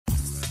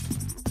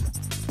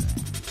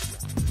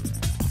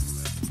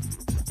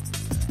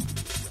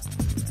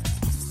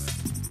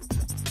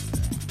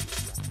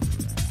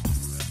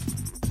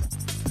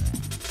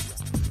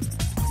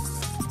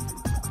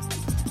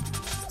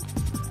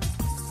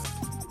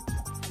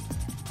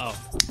Oh.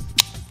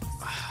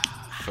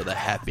 For the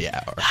happy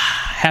hour.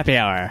 Happy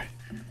hour.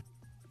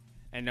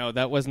 And no,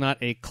 that was not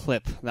a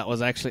clip. That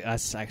was actually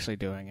us actually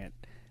doing it.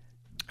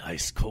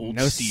 Ice cold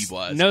No, Steve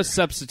Weiser. no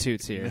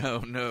substitutes here.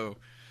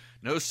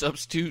 No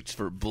substitutes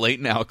for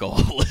blatant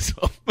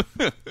alcoholism.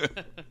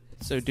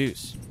 So,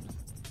 Deuce.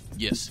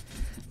 Yes.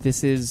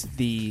 This is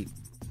the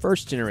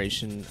first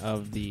generation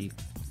of the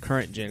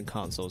current gen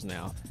consoles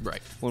now.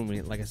 Right. When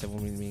we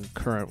mean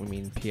current, we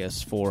mean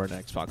PS4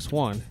 and Xbox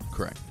One.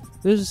 Correct.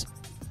 There's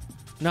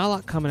not a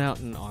lot coming out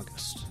in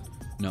August.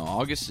 No,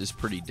 August is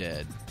pretty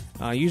dead.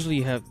 Usually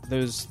you have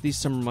these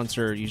summer months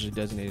are usually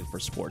designated for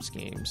sports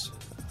games.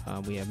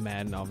 We have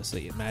Madden,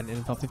 obviously. Madden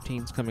NFL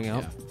 15 is coming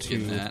out. Yeah,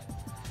 getting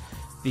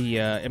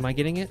that. Am I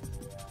getting it?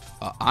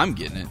 I'm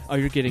getting it. Oh,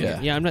 you're getting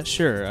it. Yeah, I'm not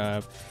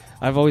sure.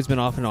 I've always been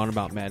off and on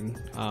about Madden.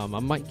 I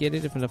might get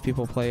it if enough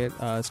people play it.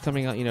 It's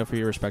coming out, for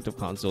your respective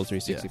consoles,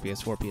 360,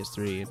 PS4,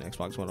 PS3, and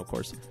Xbox One, of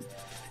course.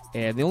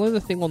 And the only other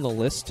thing on the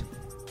list,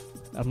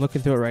 I'm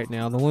looking through it right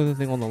now, the only other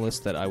thing on the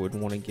list that I would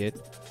want to get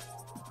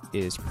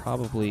is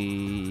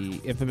probably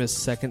Infamous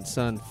Second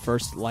Son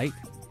First Light,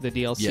 the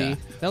DLC. Yeah,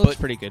 that looks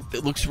pretty good.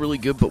 It looks really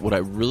good, but what I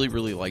really,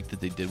 really like that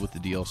they did with the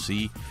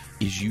DLC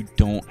is you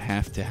don't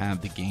have to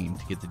have the game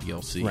to get the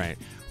DLC. Right.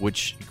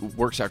 Which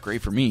works out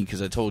great for me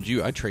because I told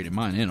you I traded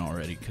mine in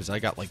already because I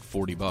got like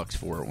 $40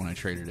 for it when I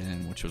traded it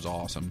in, which was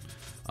awesome.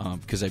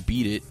 Because I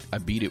beat it. I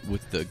beat it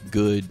with the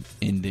good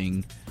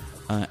ending.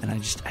 And I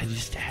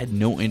just had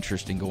no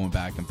interest in going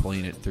back and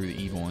playing it through the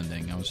evil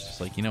ending. I was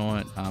just like, you know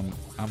what,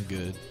 I'm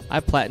good. I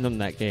platinumed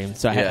that game,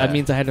 so that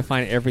means I had to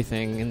find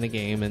everything in the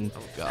game, and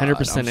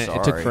 100%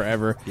 it took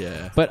forever.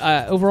 Yeah. But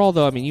overall,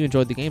 though, I mean, you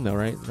enjoyed the game, though,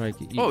 right? Like,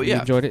 you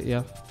enjoyed it,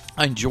 yeah.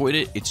 I enjoyed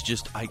it. It's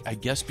just, I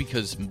guess,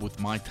 because with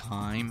my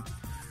time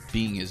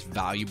being as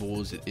valuable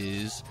as it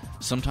is,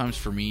 sometimes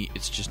for me,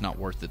 it's just not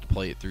worth it to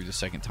play it through the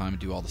second time and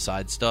do all the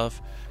side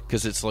stuff.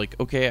 Because it's like,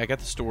 okay, I got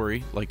the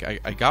story. Like,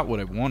 I got what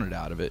I wanted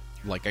out of it.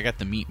 Like, I got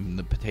the meat and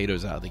the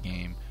potatoes out of the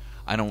game.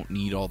 I don't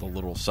need all the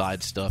little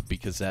side stuff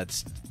because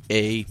that's,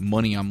 A,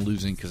 money I'm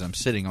losing because I'm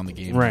sitting on the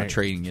game and not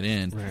trading it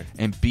in. Right.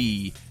 And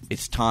B,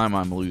 it's time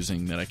I'm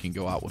losing that I can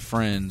go out with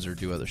friends or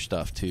do other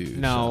stuff, too.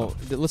 Now,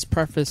 let's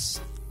preface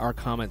our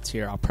comments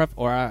here. I'll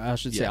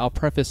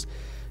preface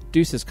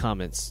Deuce's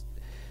comments.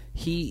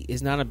 He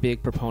is not a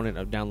big proponent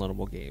of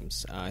downloadable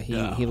games.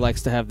 He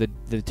likes to have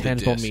the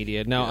tangible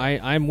media. Now,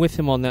 I'm with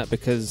him on that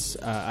because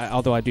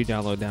although I do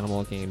download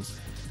downloadable games,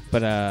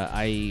 but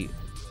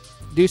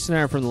Deuce and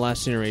I are from the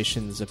last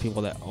generations of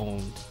people that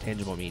owned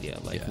tangible media.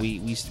 Like we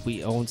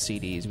own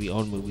CDs, we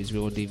own movies, we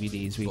own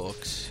DVDs,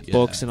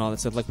 books and all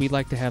that stuff. Like we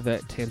like to have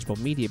that tangible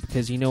media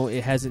because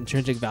it has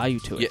intrinsic value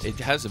to it. Yeah, it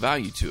has a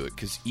value to it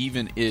because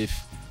even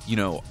if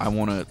I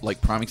want to,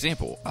 like, prime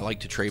example, I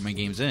like to trade my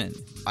games in.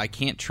 I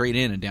can't trade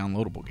in a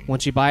downloadable game.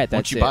 Once you buy it,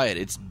 buy it,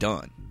 it's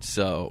done.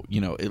 So,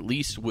 at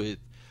least with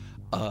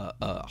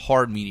a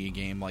hard media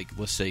game, like,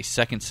 let's say,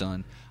 Second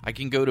Son, I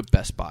can go to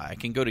Best Buy. I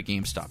can go to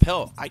GameStop.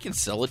 Hell, I can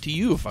sell it to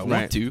you if I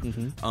want to.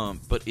 Mm-hmm.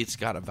 But it's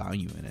got a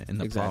value in it. And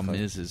the problem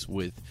is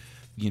with,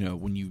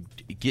 when you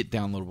get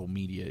downloadable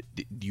media,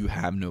 you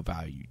have no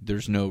value.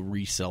 There's no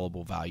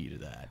resellable value to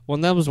that. Well,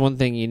 and that was one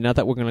thing, not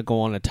that we're going to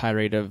go on a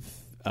tirade of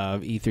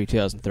E3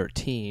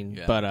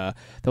 2013, but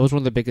that was one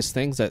of the biggest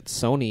things that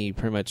Sony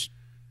pretty much,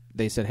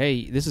 they said,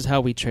 hey, this is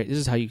how we trade. This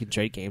is how you can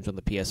trade games on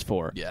the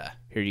PS4. Yeah.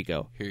 Here you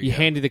go. You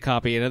handed the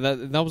copy, and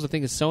that was the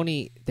thing is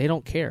Sony, they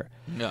don't care.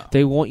 No.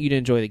 They want you to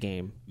enjoy the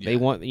game. Yeah. They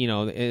want,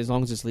 as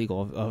long as it's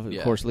legal, of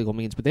course, legal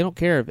means, but they don't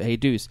care if, hey,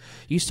 Deuce,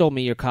 you sold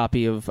me your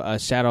copy of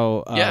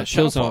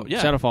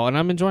Shadowfall, and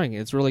I'm enjoying it.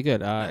 It's really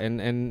good.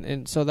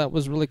 And so that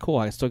was really cool.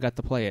 I still got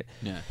to play it.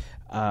 Yeah.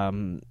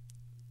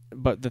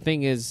 But the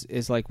thing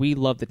is like we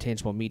love the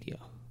tangible media,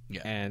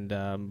 and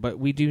but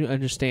we do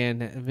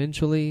understand that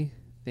eventually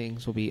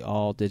things will be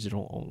all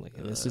digital only,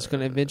 and this is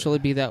going to eventually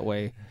be that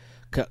way.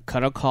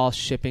 Cut out cost,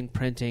 shipping,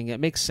 printing. It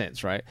makes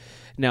sense, right?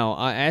 Now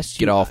I asked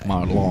you. Get off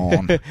my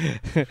lawn.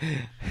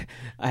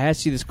 I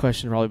asked you this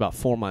question probably about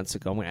 4 months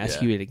ago. I'm going to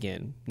ask you it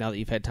again now that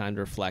you've had time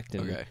to reflect.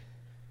 And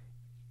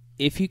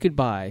if you could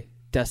buy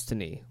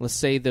Destiny, let's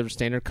say the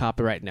standard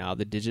copy right now,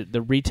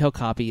 the retail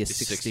copy is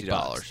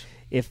 $60.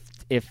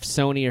 If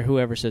Sony or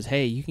whoever says,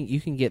 "Hey,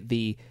 you can get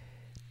the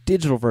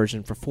digital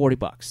version for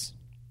 $40,"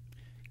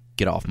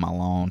 get off my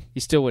lawn.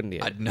 You still wouldn't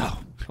get it. No.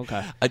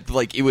 Okay.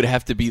 It would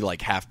have to be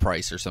like half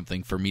price or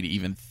something for me to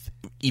even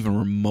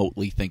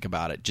remotely think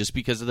about it. Just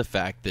because of the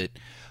fact that,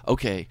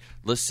 okay,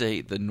 let's say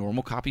the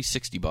normal copy's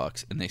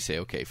 $60, and they say,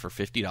 okay, for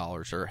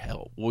 $50 or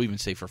hell, we'll even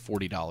say for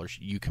 $40,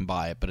 you can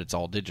buy it, but it's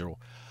all digital.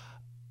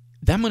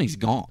 That money's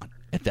gone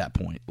at that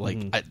point.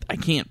 Like, I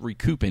can't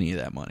recoup any of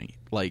that money.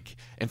 Like,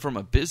 and from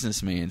a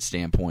businessman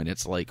standpoint,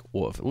 it's like,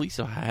 well, if at least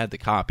if I had the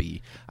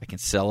copy, I can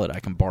sell it, I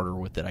can barter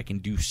with it, I can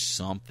do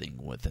something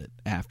with it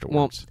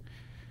afterwards.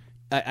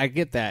 Well, I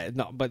get that,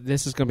 no, but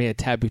this is going to be a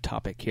taboo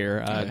topic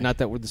here. Not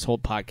that this whole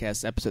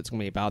podcast episode is going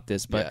to be about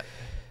this, but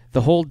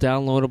the whole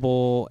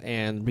downloadable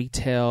and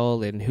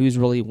retail and who's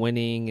really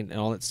winning and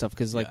all that stuff.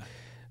 Because,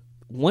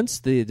 once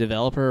the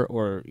developer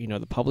or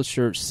the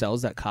publisher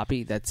sells that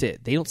copy, that's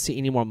it. They don't see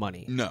any more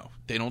money. No,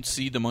 they don't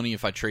see the money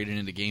if I trade it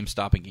into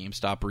GameStop and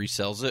GameStop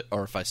resells it,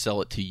 or if I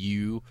sell it to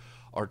you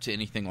or to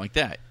anything like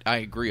that. I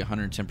agree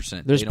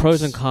 110%. There's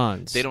pros and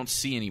cons. They don't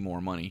see any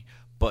more money.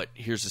 But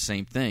here's the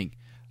same thing.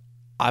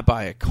 I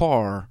buy a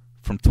car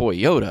from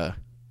Toyota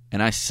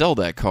and I sell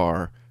that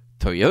car.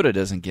 Toyota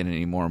doesn't get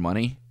any more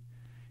money.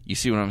 You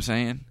see what I'm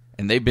saying?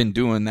 And they've been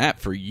doing that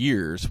for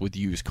years with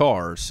used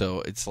cars,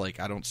 so it's like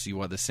I don't see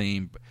why the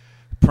same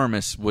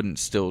premise wouldn't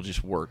still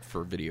just work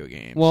for video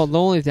games. Well, the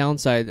only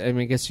downside, I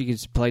mean, I guess you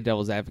could play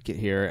devil's advocate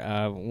here.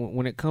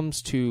 When it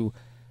comes to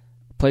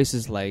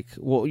places like,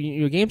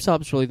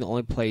 GameStop's really the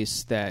only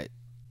place that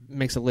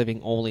makes a living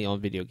only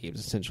on video games,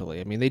 essentially.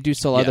 I mean, they do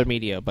sell other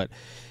media, but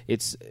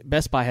it's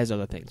Best Buy has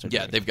other things.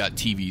 They've got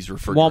TVs,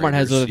 refrigerators. Walmart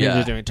has other things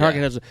they're doing.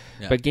 Target has,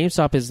 but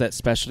GameStop is that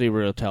specialty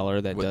retailer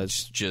that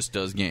just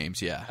does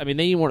games. Yeah, I mean,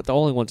 they weren't the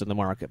only ones in the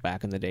market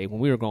back in the day. When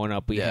we were growing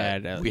up, we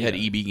had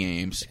EB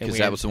Games because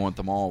that was the one at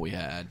the mall we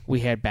had. We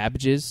had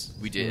Babbage's.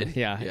 We did,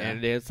 yeah,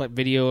 and it's like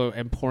Video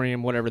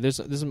Emporium, whatever. There's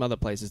some other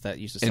places that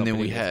used to sell. And then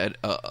we had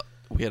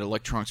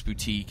Electronics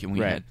Boutique, and we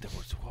had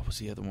what was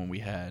the other one we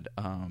had?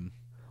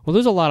 Well,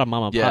 there's a lot of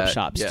mom and pop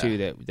shops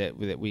too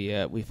that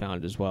we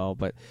found as well,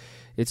 but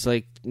it's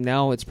like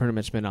now it's pretty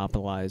much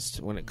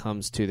monopolized when it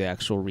comes to the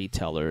actual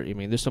retailer. I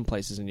mean, there's some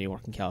places in New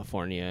York and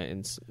California,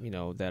 and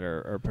that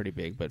are pretty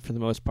big, but for the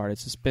most part,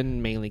 it's just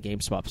been mainly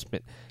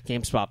GameStop.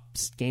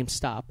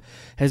 GameStop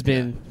has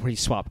been where you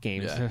swap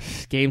games. Yeah.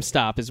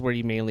 GameStop is where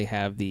you mainly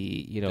have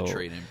the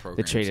trade-in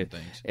programs and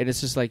things, and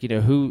it's just like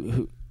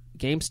who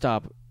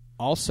GameStop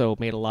also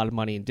made a lot of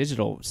money in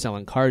digital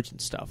selling cards and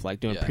stuff, like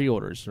doing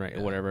pre-orders, right,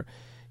 or whatever.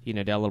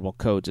 Downloadable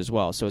codes as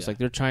well. So it's like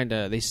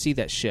they see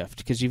that shift.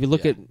 Because if you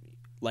look at,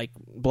 like,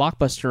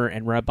 Blockbuster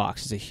and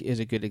Redbox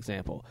is a good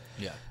example.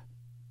 Yeah.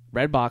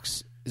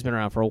 Redbox has been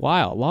around for a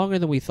while, longer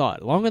than I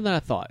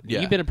thought.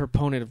 Yeah. You've been a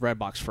proponent of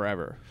Redbox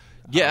forever.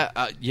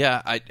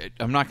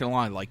 I'm not gonna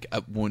lie. Like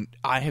when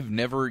I have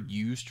never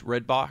used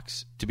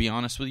Redbox, to be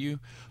honest with you,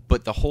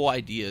 but the whole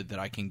idea that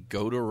I can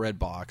go to a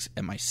Redbox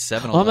at my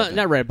 7-Eleven. Well,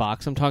 not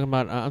Redbox. I'm talking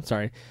about. I'm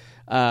sorry.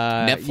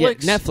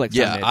 Netflix. Netflix.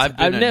 Yeah, I've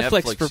been a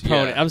Netflix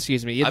proponent. Yeah.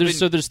 Excuse me. Yeah,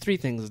 there's three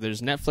things.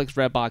 There's Netflix,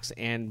 Redbox,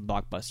 and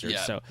Blockbuster.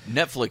 Yeah. So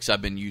Netflix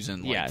I've been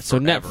using. So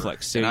forever,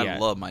 Netflix. So, and I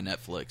love my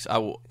Netflix.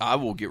 I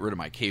will get rid of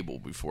my cable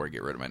before I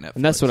get rid of my Netflix.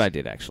 And that's what I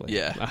did actually.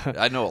 Yeah,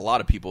 I know a lot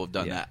of people have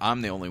done that.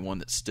 I'm the only one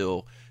that's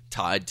still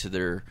tied to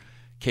their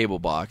cable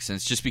box, and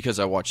it's just because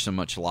I watch so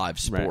much live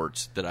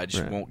sports that I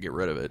just won't get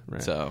rid of it.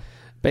 Right. So.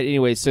 But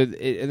anyway,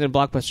 and then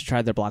Blockbuster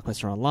tried their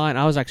Blockbuster Online.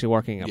 I was actually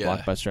working at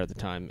Blockbuster at the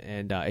time,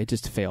 and it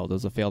just failed. It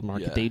was a failed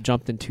market. They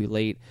jumped in too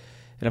late,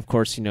 and of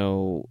course,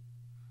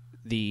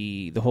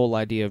 the whole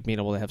idea of being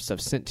able to have stuff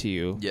sent to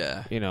you,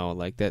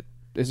 like that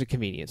is a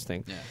convenience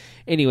thing. Yeah.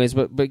 Anyways,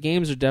 but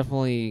games are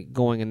definitely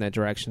going in that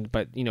direction.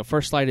 But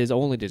First Light is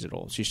only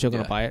digital, so you're still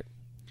going to buy it.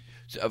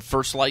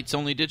 First Light's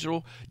only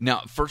digital.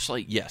 Now, First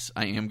Light, yes,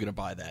 I am going to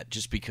buy that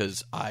just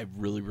because I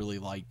really, really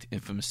liked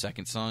Infamous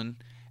Second Son.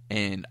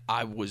 And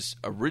I was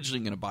originally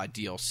going to buy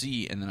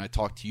DLC, and then I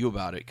talked to you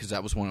about it because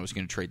that was when I was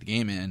going to trade the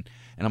game in.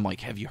 And I'm like,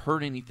 have you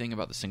heard anything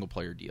about the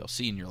single-player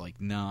DLC? And you're like,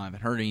 no, I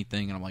haven't heard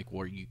anything. And I'm like,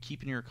 well, are you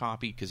keeping your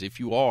copy? Because if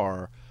you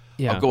are,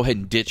 I'll go ahead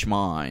and ditch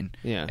mine.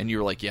 Yeah. And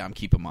you're like, yeah, I'm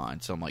keeping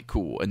mine. So I'm like,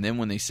 cool. And then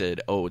when they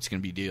said, oh, it's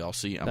going to be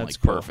DLC, I'm like,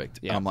 cool. Perfect.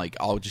 Yeah. I'm like,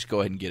 I'll just go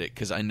ahead and get it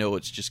because I know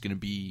it's just going to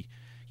be...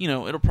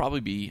 it'll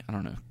probably be, I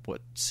don't know,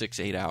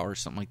 6-8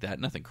 hours, something like that.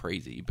 Nothing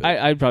crazy. But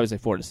I'd probably say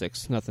 4 to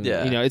 6. Nothing.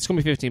 Yeah. It's going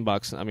to be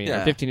 $15. I mean,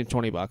 $15 to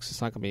 $20. It's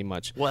not going to be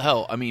much. Well,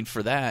 hell, I mean,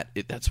 for that,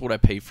 that's what I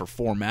pay for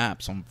 4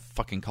 maps on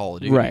fucking Call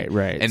of Duty.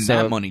 Right. And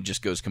that money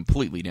just goes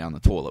completely down the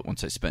toilet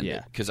once I spend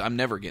it. Because I'm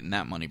never getting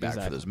that money back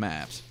for those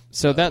maps.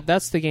 So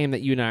that's the game that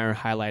you and I are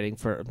highlighting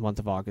for the month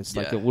of August.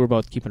 Like we're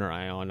both keeping our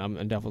eye on.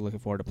 I'm definitely looking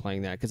forward to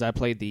playing that because I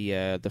played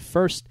the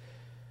first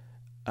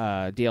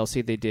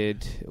DLC they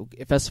did,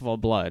 Festival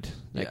of Blood,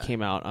 that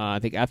came out I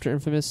think after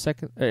Infamous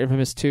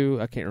 2.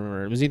 I can't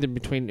remember. It was either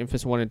between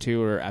Infamous 1 and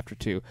 2 or after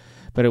 2,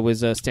 but it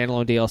was a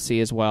standalone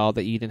DLC as well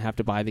that you didn't have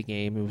to buy the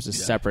game. It was a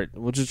separate,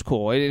 which is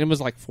cool. It was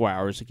like 4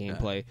 hours of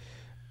gameplay.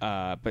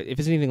 But if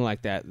it's anything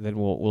like that, then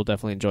we'll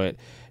definitely enjoy it.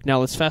 Now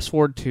let's fast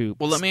forward to.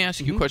 Well, let me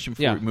ask you a question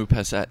before we move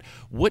past that.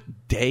 What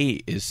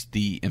day is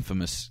the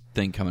Infamous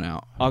thing coming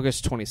out?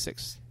 August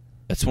 26th.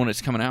 That's when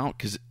it's coming out?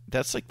 Because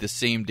that's like the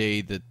same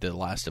day that The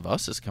Last of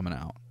Us is coming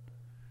out.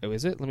 Oh,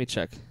 is it? Let me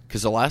check.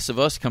 Because The Last of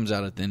Us comes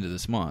out at the end of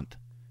this month.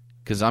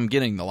 Because I'm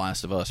getting The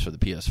Last of Us for the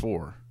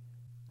PS4.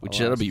 Which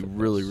that'll be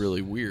really,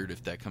 really weird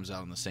if that comes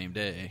out on the same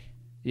day.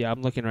 Yeah,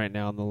 I'm looking right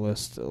now on the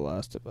list of The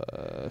Last of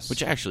Us.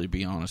 Which actually, to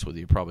be honest with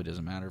you, probably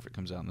doesn't matter if it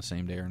comes out on the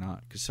same day or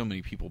not. Because so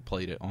many people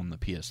played it on the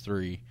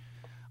PS3.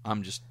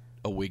 I'm just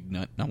a wig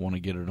nut and I want to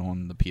get it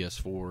on the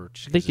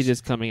PS4. I think it is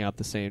coming out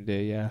the same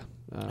day, yeah.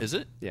 Is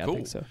it? Yeah, cool. I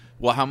think so.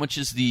 Well, how much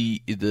is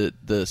the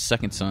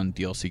Second Son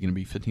DLC going to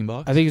be?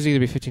 $15? I think it's either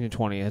be 15 to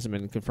 20. It hasn't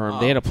been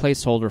confirmed. They had a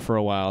placeholder for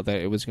a while that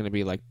it was going to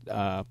be like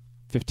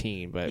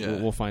 15, but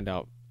we'll find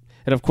out.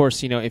 And of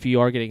course, if you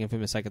are getting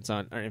Infamous Second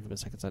Son,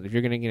 if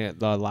you're going to get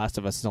The Last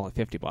of Us, it's only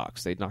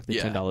 $50. They knocked the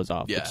 $10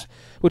 off,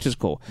 which is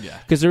cool.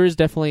 Because there is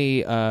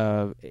definitely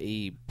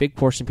a big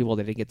portion of people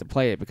that didn't get to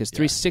play it because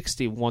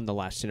 360 won the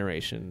last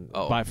generation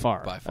by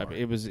far. I mean,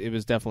 it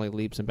was definitely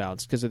leaps and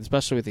bounds because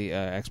especially with the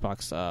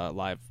Xbox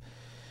Live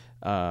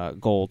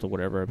Gold or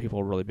whatever, people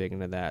are really big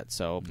into that.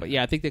 So, but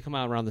I think they come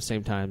out around the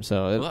same time.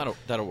 So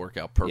that'll work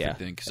out perfect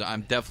then because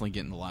I'm definitely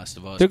getting The Last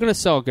of Us. They're going to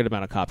sell a good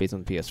amount of copies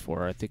on the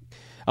PS4. I think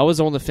I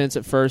was on the fence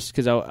at first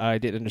because I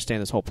didn't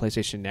understand this whole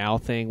PlayStation Now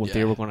thing. What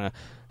they were going to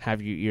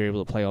have you're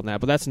able to play on that,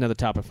 but that's another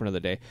topic for another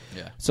day.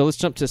 Yeah. So let's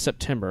jump to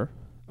September.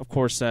 Of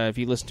course, if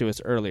you listened to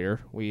us earlier,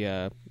 we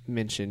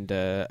mentioned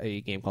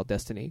a game called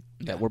Destiny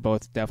that we're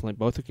both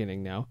are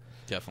getting now.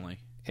 Definitely.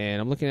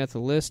 And I'm looking at the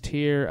list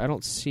here. I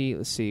don't see.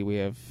 Let's see. We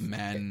have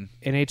Madden,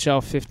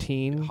 NHL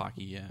 15,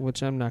 hockey,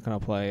 which I'm not going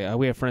to play.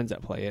 We have friends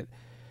that play it.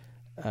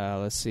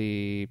 Let's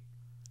see.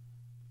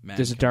 Madden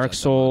There's a Dark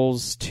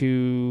Souls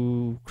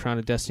 2 Crown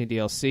of Destiny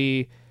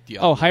DLC.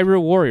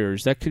 Hyrule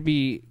Warriors. That could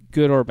be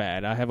good or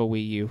bad. I have a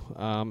Wii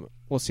U.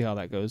 We'll see how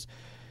that goes.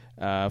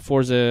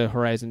 Forza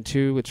Horizon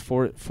 2, which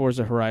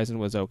Forza Horizon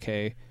was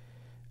okay.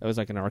 It was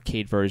like an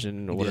arcade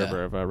version or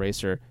whatever of a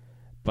racer.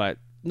 But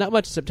not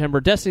much in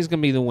September. Destiny's going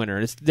to be the winner.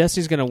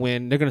 Destiny's going to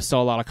win. They're going to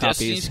sell a lot of copies.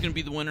 Destiny's going to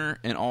be the winner,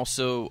 and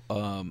also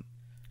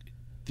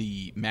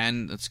the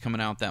Madden that's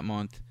coming out that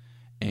month,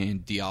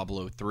 and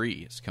Diablo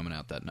 3 is coming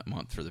out that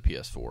month for the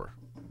PS4.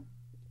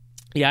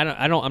 Yeah,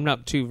 I'm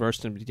not too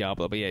versed in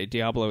Diablo, but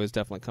Diablo is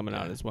definitely coming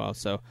out as well.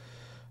 So,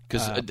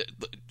 because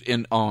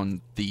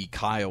on the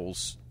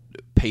Kyle's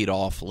paid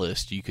off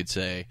list, you could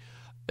say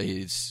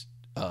is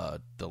The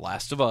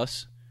Last of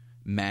Us,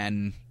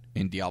 Madden,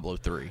 and Diablo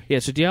 3. Yeah,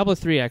 so Diablo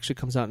 3 actually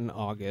comes out in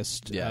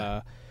August.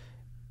 Yeah.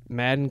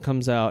 Madden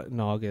comes out in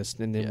August,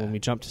 and then when we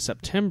jump to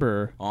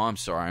September... Oh, I'm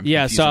sorry.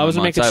 So I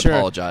wasn't making sure. I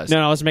apologize. No,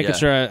 I was making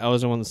sure I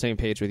was on the same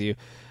page with you.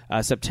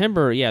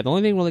 September, the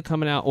only thing really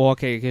coming out... Well,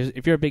 okay, because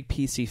if you're a big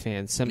PC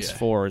fan, Sims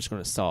 4 is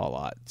going to sell a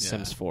lot.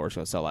 Sims 4 is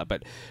going to sell a lot.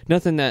 But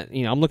nothing that...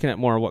 I'm looking at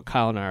more what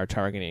Kyle and I are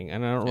targeting,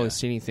 and I don't really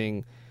see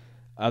anything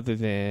other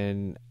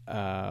than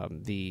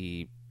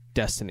the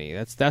Destiny.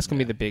 That's going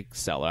to be the big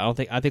seller.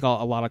 I think a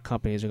lot of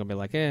companies are going to be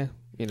like,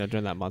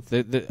 during that month.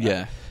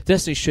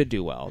 Destiny should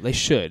do well. They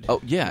should.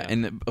 Oh, yeah.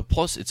 And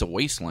plus, it's a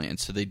wasteland,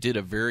 so they did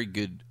a very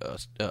good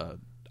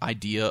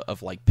idea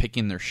of like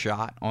picking their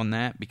shot on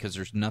that because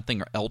there's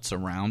nothing else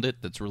around it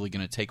that's really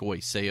going to take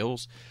away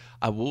sales.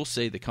 I will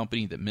say the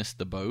company that missed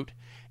the boat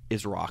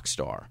is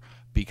Rockstar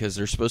because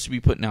they're supposed to be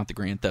putting out the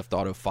Grand Theft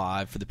Auto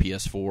 5 for the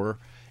PS4.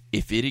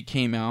 If it had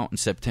came out in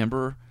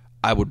September,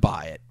 I would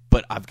buy it.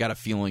 But I've got a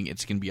feeling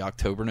it's going to be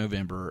October,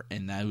 November,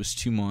 and those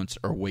 2 months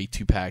are way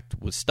too packed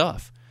with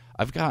stuff.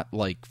 I've got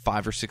like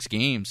 5 or 6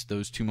 games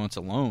those 2 months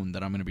alone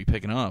that I'm going to be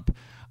picking up.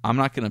 I'm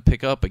not going to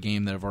pick up a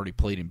game that I've already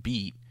played and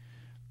beat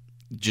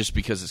just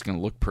because it's going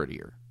to look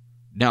prettier.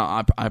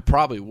 Now, I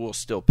probably will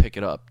still pick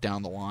it up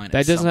down the line.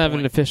 That doesn't have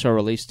an official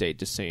release date,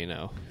 just so you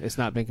know. It's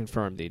not been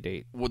confirmed, the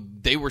date. Well,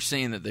 they were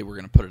saying that they were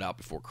going to put it out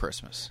before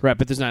Christmas. Right,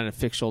 but there's not an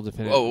official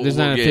definitive.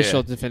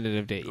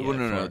 Definitive date yet. Well,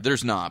 no,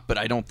 there's not. But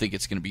I don't think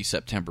it's going to be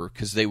September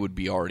because they would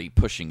be already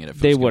pushing it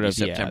if it was going to be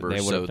September.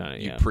 They would have done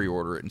it. You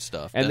pre-order it and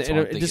stuff. And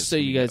just so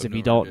you guys, if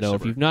you don't know,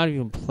 if you've not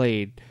even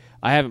played,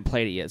 I haven't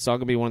played it yet, so I'm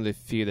going to be one of the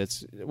few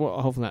that's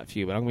hopefully not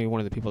few, but I'm going to be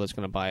one of the people that's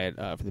going to buy it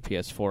for the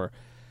PS4.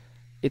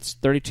 It's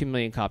 32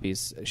 million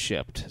copies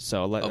shipped,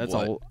 so that's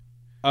all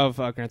of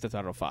Grand Theft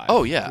Auto 5.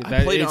 Oh yeah,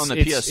 I played it on the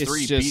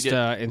PS3. It's just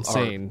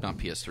insane. Not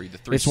PS3. The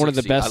 360. It's one of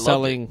the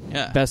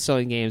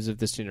best-selling games of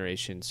this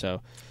generation.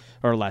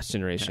 Or last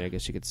generation, I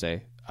guess you could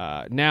say.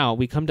 Now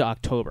we come to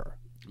October.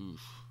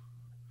 Oof.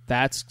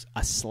 That's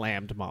a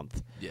slammed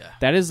month. Yeah,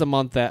 that is the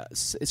month that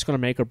it's going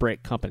to make or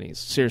break companies.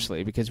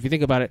 Seriously, because if you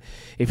think about it,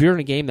 if you're in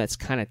a game that's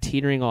kind of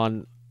teetering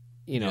on.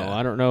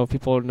 I don't know if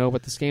people know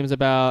what this game's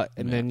about,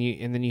 and then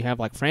you have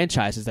like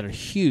franchises that are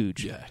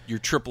huge. Yeah, your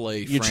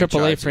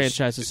AAA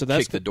franchises. So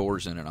that's kick the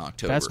doors in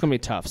October. That's gonna be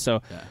tough.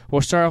 So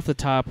we'll start off the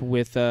top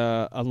with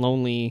a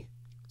lonely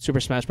Super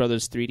Smash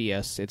Brothers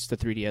 3DS. It's the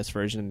 3DS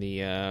version.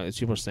 As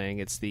people are saying,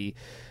 it's the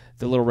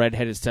little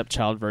redheaded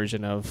stepchild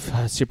version of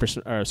Super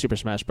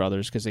Smash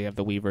Brothers because they have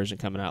the Wii version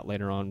coming out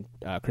later on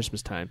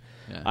Christmas time.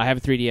 Yeah. I have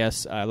a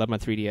 3DS. I love my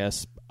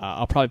 3DS.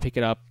 I'll probably pick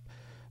it up,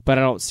 but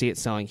I don't see it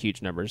selling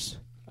huge numbers.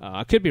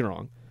 I could be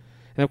wrong.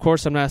 And, of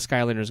course, I'm not a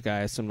Skylanders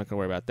guy, so I'm not going to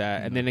worry about that.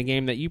 Mm-hmm. And then a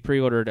game that you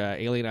pre-ordered,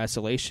 Alien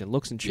Isolation,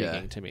 looks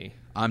intriguing to me.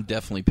 I'm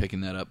definitely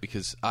picking that up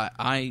because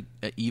I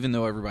even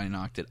though everybody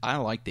knocked it, I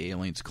like the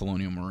Aliens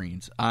Colonial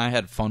Marines. I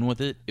had fun with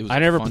it. It was I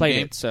never played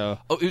game. it, so...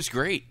 Oh, it was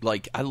great.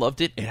 Like, I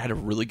loved it. It had a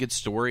really good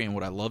story, and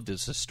what I loved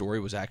is the story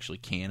was actually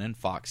canon.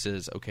 Fox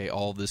says, okay,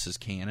 all of this is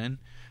canon,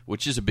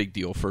 which is a big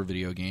deal for a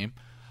video game.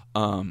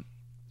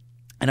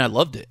 And I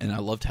loved it, and I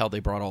loved how they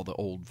brought all the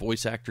old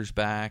voice actors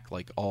back,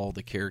 like all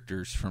the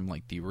characters from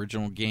like the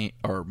original game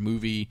or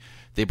movie.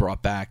 They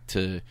brought back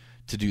to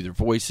do their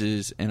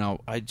voices, and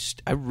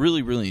I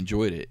really really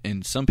enjoyed it.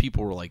 And some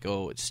people were like,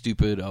 "Oh, it's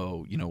stupid.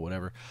 Oh,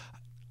 whatever."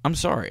 I'm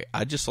sorry.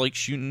 I just like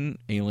shooting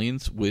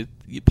aliens with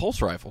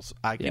pulse rifles.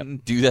 I can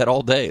do that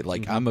all day.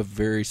 Like, I'm a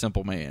very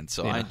simple man,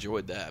 so I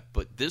enjoyed that.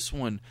 But this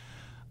one,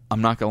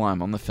 I'm not going to lie,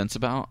 I'm on the fence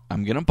about.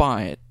 I'm going to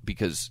buy it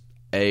because,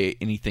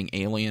 anything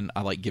Alien,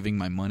 I like giving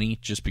my money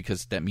just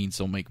because that means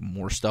they'll make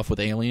more stuff with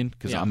Alien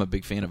because I'm a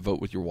big fan of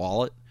vote with your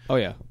wallet. Oh,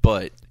 yeah.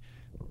 But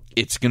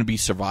it's going to be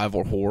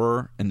survival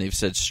horror, and they've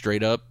said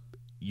straight up,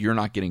 you're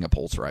not getting a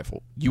pulse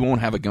rifle. You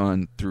won't have a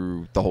gun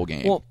through the whole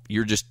game. Well,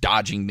 you're just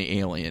dodging the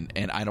alien,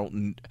 and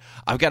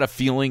I've got a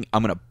feeling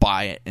I'm going to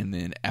buy it, and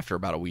then after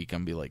about a week,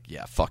 I'm going to be like,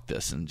 yeah, fuck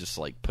this, and just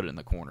like put it in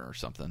the corner or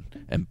something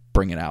and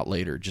bring it out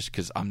later just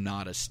because I'm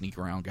not a sneak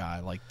around guy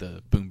like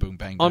the boom, boom,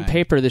 bang, bang. On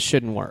paper, this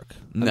shouldn't work.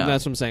 No.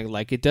 That's what I'm saying.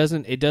 Like, it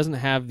doesn't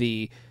have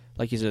the...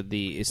 Like you said,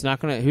 it's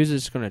not going to... Who's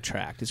this going to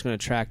attract? It's going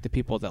to attract the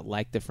people that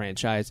like the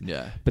franchise,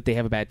 but they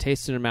have a bad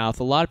taste in their mouth.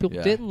 A lot of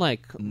people didn't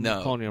like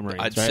Colonial Marines,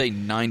 I'd right? say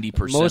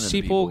 90% Most of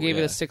people gave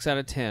it a 6 out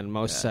of 10.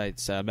 Most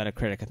sites,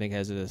 Metacritic, I think,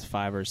 has it as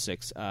 5 or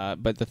 6.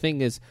 But the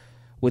thing is,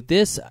 with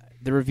this,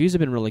 the reviews have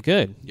been really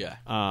good. Yeah.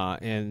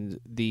 And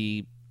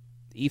the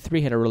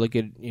E3 had a really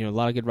good... a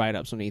lot of good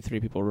write-ups on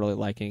E3. People really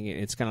liking it.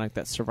 It's kind of like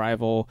that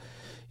survival,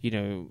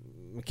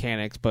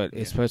 mechanics, but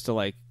it's supposed to,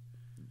 like,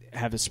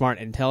 have a smart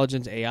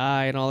intelligence,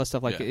 AI, and all this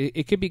stuff. Like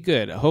it could be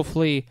good.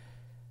 Hopefully,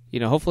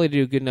 hopefully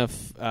do good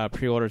enough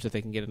pre-orders if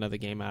they can get another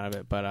game out of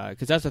it. But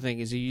because that's the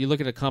thing is, you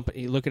look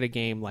at a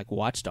game like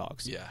Watch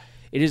Dogs. Yeah.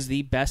 It is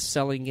the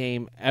best-selling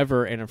game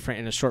ever in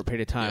a short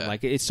period of time. Yeah.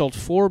 Like, it sold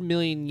 4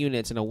 million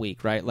units in a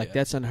week, right? Like,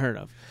 that's unheard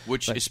of.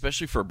 Which,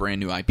 especially for a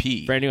brand new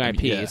IP. Brand new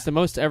IP. It's the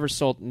most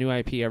new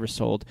IP ever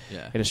sold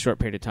in a short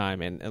period of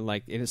time. And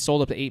it's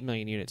sold up to 8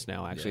 million units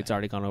now, actually. It's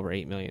already gone over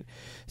 8 million.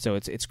 So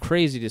it's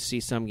crazy to see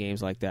some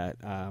games like that.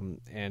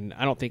 And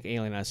I don't think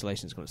Alien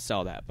Isolation is going to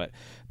sell that. But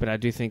I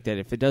do think that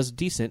if it does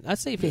decent, I'd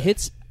say if it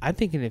hits... I'm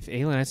thinking if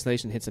Alien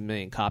Isolation hits 1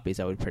 million copies,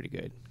 that would be pretty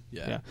good.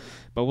 Yeah,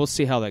 but we'll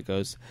see how that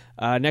goes.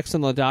 Next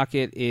on the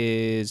docket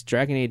is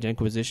Dragon Age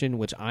Inquisition,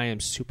 which I am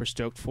super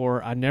stoked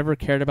for. I never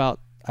cared about...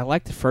 I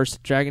liked the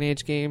first Dragon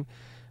Age game,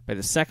 but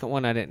the second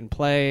one I didn't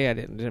play. It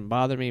didn't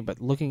bother me, but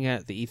looking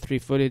at the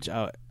E3 footage,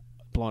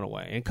 blown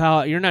away. And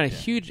Kyle, you're not a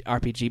huge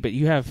RPG, but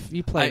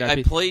you played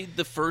I played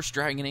the first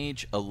Dragon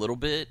Age a little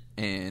bit,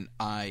 and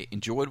I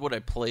enjoyed what I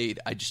played.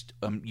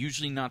 I'm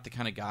usually not the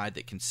kind of guy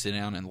that can sit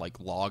down and like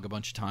log a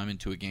bunch of time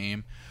into a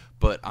game,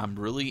 but I'm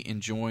really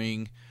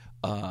enjoying...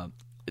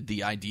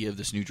 the idea of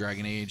this new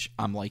Dragon Age.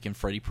 I'm liking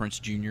Freddie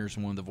Prinze Jr. as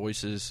one of the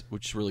voices,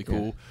 which is really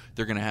cool.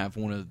 They're going to have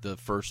one of the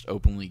first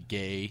openly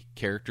gay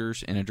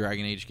characters in a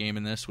Dragon Age game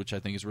in this, which I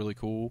think is really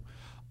cool.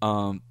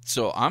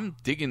 So I'm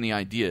digging the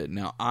idea.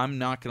 Now, I'm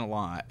not going to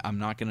lie. I'm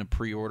not going to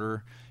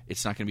pre-order.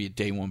 It's not going to be a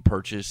day one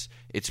purchase.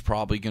 It's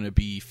probably going to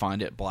be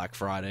find it Black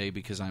Friday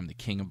because I'm the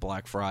king of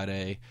Black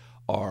Friday,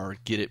 or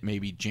get it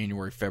maybe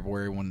January,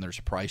 February when there's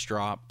a price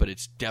drop, but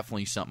it's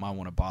definitely something I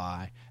want to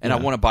buy. And I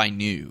want to buy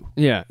new.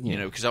 Yeah.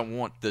 Because I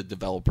want the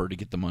developer to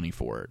get the money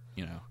for it,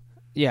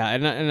 Yeah,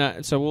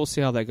 and so we'll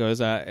see how that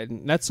goes.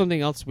 And that's something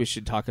else we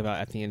should talk about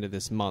at the end of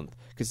this month,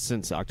 because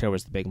since October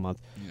is the big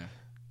month. Yeah.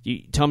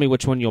 You tell me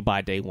which one you'll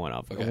buy day one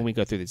of when we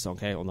go through these,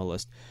 okay, on the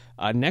list.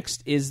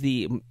 Next is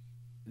the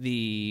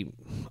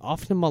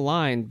often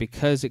maligned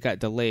because it got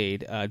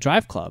delayed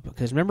Drive Club.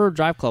 Because remember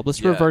Drive Club,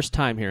 let's reverse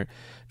time here.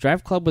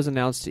 Drive Club was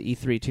announced at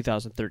E3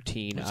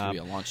 2013. It's going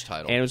to be a launch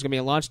title. And it was going to be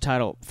a launch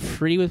title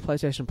free with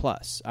PlayStation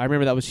Plus. I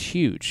remember that was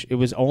huge. It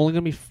was only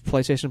going to be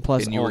PlayStation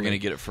Plus. And you were going to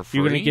get it for free?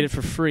 You were going to get it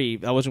for free.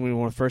 That wasn't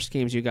one of the first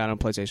games you got on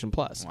PlayStation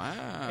Plus.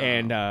 Wow.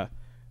 And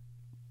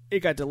it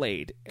got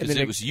delayed. Because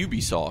it was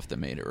Ubisoft that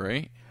made it,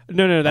 right?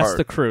 No, that's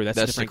the crew. That's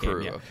a different the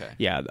crew. Game, Okay.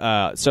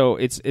 Yeah. So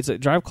it's a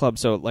Drive Club.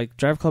 So like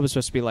Drive Club is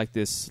supposed to be like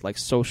this like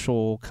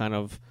social kind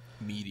of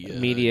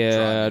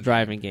media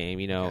driving game.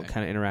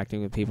 Kind of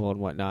interacting with people and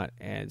whatnot.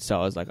 And so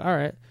I was like, all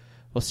right,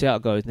 we'll see how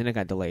it goes. And then it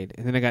got delayed,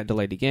 and then it got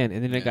delayed again,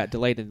 and then it got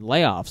delayed in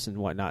layoffs and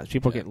whatnot.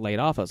 People were getting laid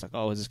off. I was like,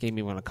 oh, is this game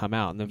even going to come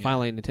out? And then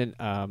finally,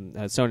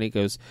 Sony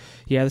goes,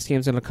 yeah, this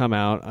game's going to come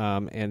out.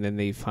 And then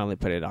they finally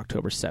put it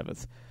October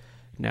 7th.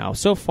 Now,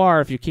 so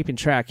far, if you're keeping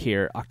track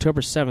here,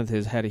 October 7th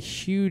has had a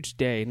huge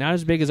day. Not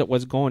as big as it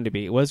was going to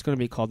be. It was going to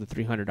be called the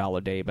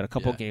 $300 day, but a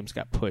couple games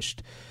got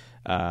pushed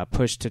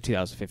to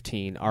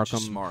 2015.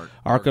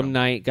 Arkham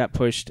Knight got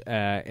pushed,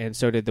 and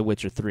so did The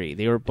Witcher 3.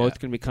 They were both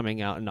going to be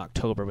coming out in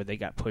October, but they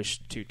got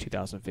pushed to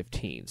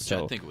 2015.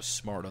 So I think it was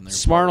smart on their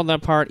part. On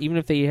that part, even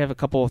if they have a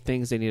couple of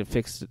things they need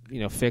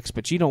to fix,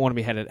 but you don't want to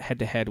be head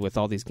to head with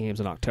all these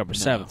games on October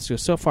 7th.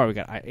 So far we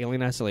got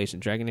Alien Isolation,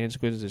 Dragon Age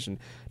Inquisition,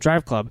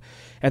 Drive Club,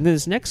 and then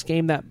this next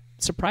game that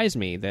surprised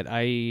me that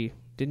I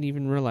didn't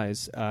even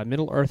realize,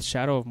 Middle-earth: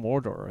 Shadow of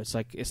Mordor.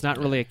 It's not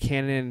really a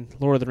canon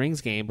Lord of the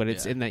Rings game, but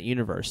it's in that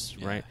universe,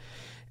 right?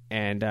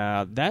 And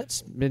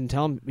that's been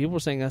people were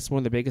saying that's one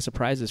of the biggest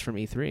surprises from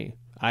E3.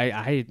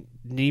 I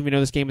didn't even know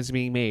this game was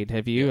being made.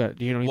 Have you?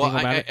 Do you know anything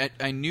about it?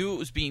 I knew it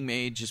was being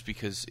made just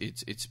because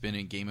it's been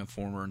in Game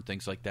Informer and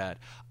things like that.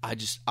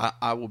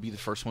 I will be the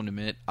first one to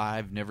admit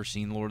I've never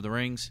seen Lord of the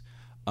Rings.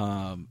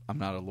 I'm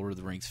not a Lord of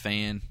the Rings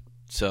fan.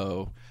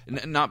 So,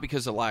 not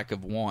because of lack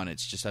of want,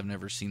 it's just I've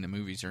never seen the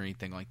movies or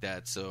anything like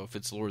that. So if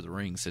it's Lord of the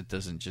Rings, it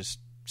doesn't just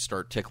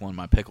start tickling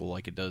my pickle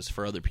like it does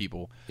for other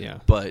people. Yeah.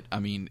 But,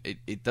 I mean,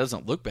 it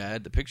doesn't look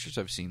bad. The pictures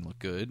I've seen look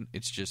good.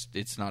 It's just,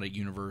 it's not a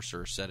universe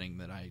or a setting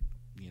that I,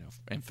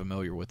 am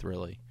familiar with,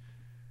 really.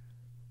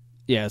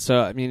 Yeah, so,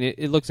 I mean,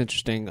 it looks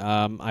interesting.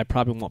 I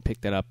probably won't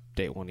pick that up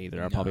day one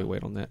either. I'll probably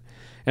wait on that.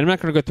 And I'm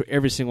not going to go through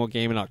every single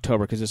game in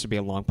October because this would be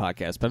a long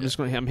podcast. But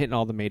I'm hitting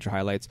all the major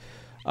highlights.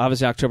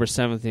 Obviously, October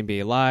 7th,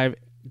 NBA Live,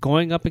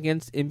 going up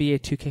against NBA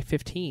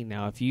 2K15.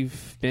 Now, if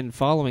you've been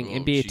following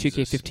NBA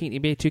 2K15,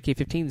 NBA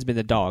 2K15 has been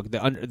the dog,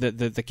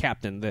 the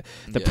captain,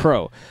 the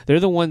pro. They're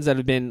the ones that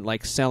have been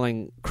like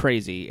selling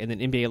crazy. And then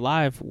NBA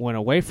Live went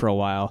away for a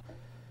while.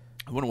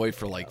 I went away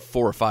for like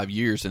 4 or 5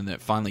 years, and then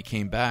it finally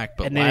came back.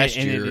 But last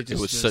year, it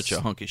was such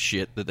a hunk of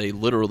shit that they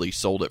literally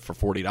sold it for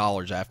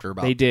 $40 after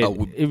about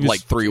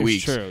like 3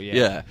 weeks. True,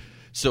 yeah.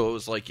 So it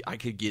was like I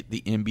could get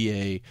the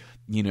NBA,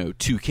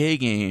 2K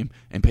game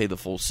and pay the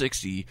full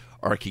 $60,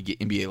 or I could get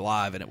NBA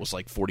Live and it was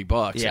like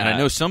 $40. Yeah. And I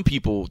know some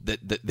people that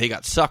they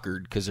got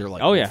suckered because they're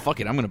like, fuck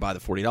it, I'm going to buy the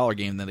 $40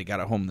 game. And then they got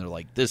it home and they're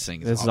like, this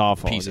is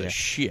awful, piece of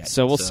shit.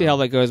 So we'll see how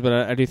that goes, but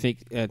I do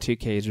think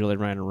 2K has really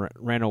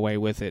ran away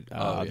with it.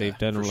 They've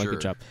done a really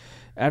good job.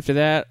 After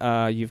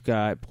that, you've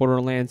got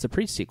Borderlands, the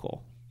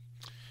pre-sequel.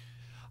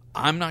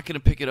 I'm not going to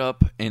pick it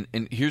up, and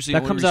here's the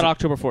that only comes reason. out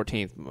October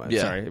 14th.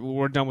 Sorry,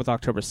 we're done with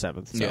October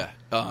 7th. So.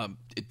 Yeah.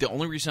 The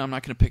only reason I'm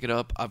not going to pick it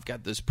up, I've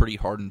got this pretty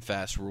hard and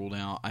fast rule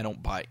now. I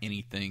don't buy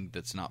anything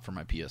that's not for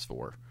my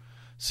PS4.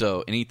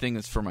 So anything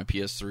that's for my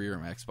PS3 or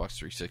my Xbox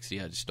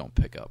 360, I just don't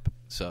pick up.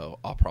 So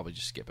I'll probably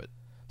just skip it.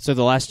 So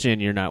the last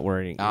gen, you're not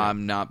worrying.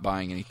 I'm not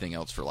buying anything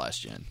else for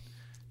last gen.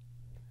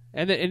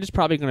 And it's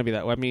probably going to be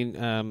that way. I mean,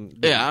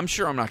 I'm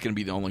sure I'm not going to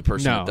be the only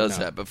person that does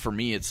that. But for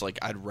me, it's like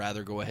I'd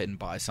rather go ahead and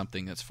buy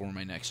something that's for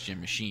my next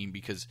gen machine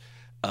because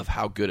of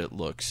how good it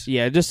looks.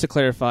 Yeah, just to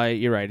clarify,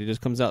 you're right. It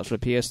just comes out for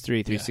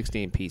PS3,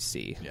 360, and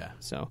PC. Yeah.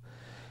 So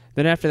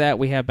then after that,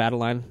 we have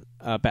Battleline.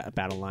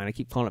 Battleline. I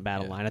keep calling it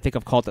Battleline. I think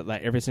I've called it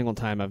that every single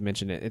time I've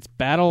mentioned it. It's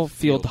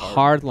Battlefield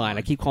Hardline.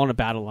 I keep calling it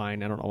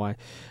Battleline. I don't know why.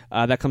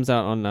 That comes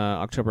out on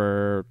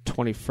October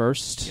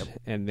 21st,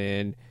 and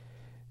then.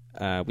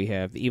 We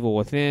have The Evil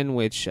Within,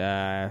 which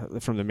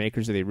from the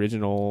makers of the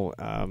original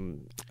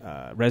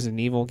Resident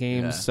Evil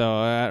games. Yeah. So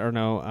I don't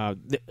know.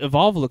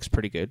 Evolve looks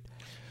pretty good.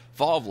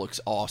 Evolve looks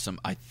awesome.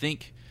 I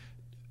think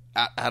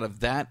out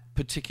of that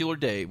particular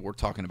day we're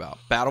talking about,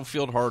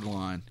 Battlefield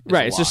Hardline.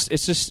 Right.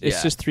 It's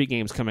just 3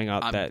 games coming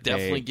out that day. I'm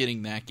definitely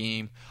getting that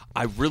game.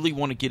 I really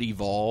want to get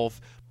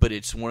Evolve, but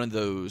it's one of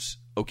those.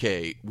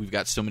 Okay, we've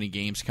got so many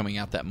games coming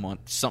out that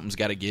month. Something's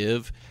got to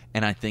give.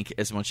 And I think,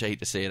 as much as I hate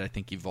to say it, I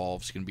think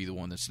Evolve's going to be the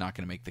one that's not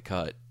going to make the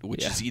cut,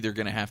 which is either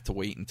going to have to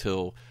wait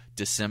until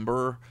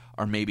December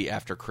or maybe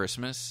after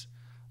Christmas,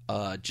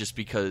 just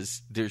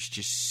because there's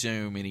just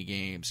so many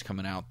games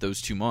coming out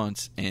those 2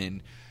 months.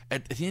 And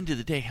at the end of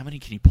the day, how many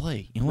can you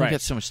play? You only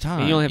got so much time.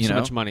 And you only have so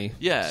much money.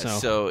 Yeah,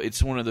 so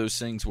it's one of those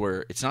things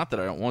where it's not that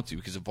I don't want to,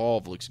 because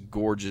Evolve looks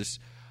gorgeous.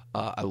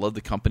 I love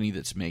the company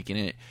that's making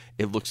it.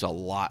 It looks a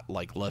lot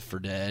like Left 4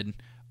 Dead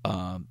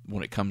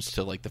when it comes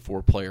to like the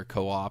 4-player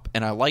co-op.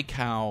 And I like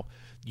how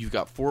you've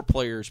got 4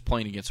 players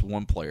playing against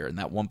 1 player, and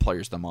that 1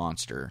 player's the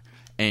monster.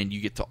 And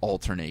you get to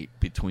alternate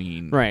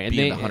between being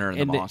the hunter and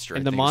the monster.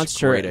 And the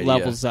monster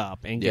levels up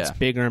and gets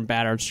bigger and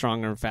badder and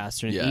stronger and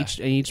faster. And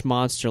each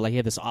monster, like, you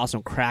have this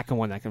awesome Kraken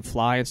one that can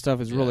fly and stuff.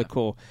 Is really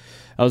cool.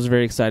 I was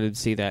very excited to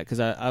see that because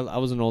I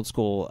was an old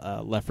school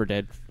Left 4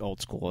 Dead,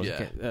 old school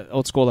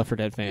Left 4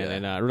 Dead fan,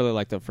 and I really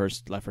liked the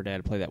first Left 4 Dead.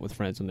 I played that with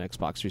friends on the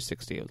Xbox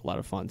 360. It was a lot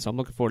of fun. So I'm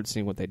looking forward to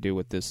seeing what they do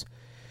with this.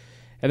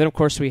 And then, of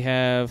course, we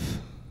have,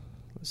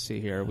 let's see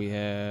here, we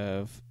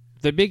have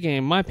the big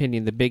game, in my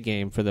opinion, the big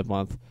game for the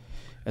month,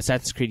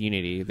 Assassin's Creed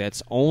Unity.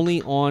 That's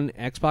only on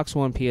Xbox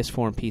One,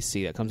 PS4, and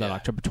PC. That comes out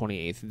October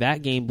 28th.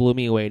 That game blew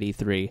me away at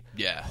E3.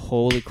 Yeah.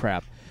 Holy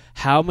crap.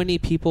 How many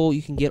people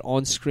you can get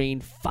on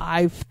screen?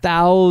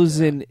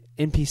 5,000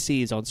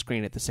 NPCs on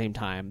screen at the same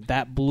time.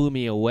 That blew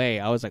me away.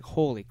 I was like,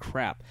 holy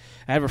crap.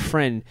 I have a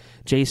friend,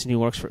 Jason, who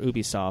works for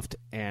Ubisoft,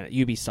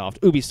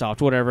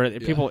 whatever. Yeah.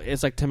 People,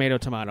 it's like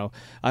tomato.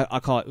 I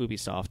call it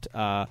Ubisoft.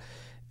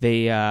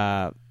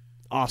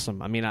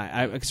 Awesome. I mean,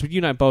 because you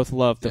and I both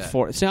love the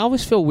 4. See, I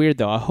always feel weird,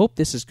 though. I hope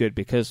this is good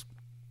because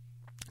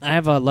I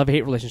have a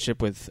love-hate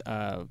relationship with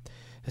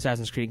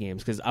Assassin's Creed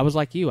games because I was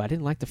like you. I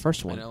didn't like the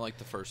first one. I didn't like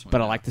the first one.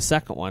 But I liked the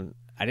second one.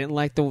 I didn't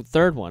like the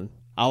third one.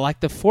 I like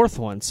the fourth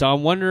one. So I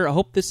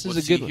hope this is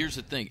a good one. Here's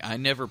the thing. I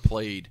never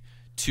played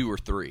 2 or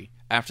 3.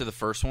 After the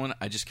first one,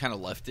 I just kind of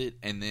left it,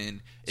 and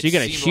then so you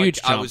got a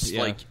huge jump. I was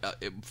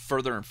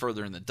further and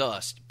further in the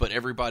dust. But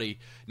everybody...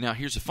 Now,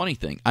 here's the funny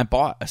thing. I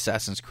bought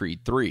Assassin's Creed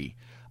 3.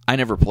 I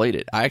never played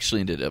it. I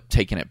actually ended up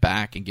taking it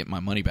back and getting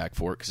my money back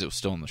for it because it was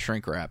still in the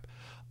shrink wrap.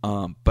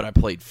 But I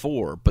played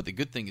 4. But the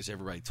good thing is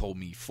everybody told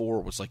me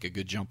 4 was like a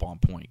good jump-on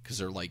point because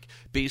they're like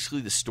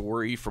basically the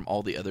story from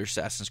all the other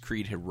Assassin's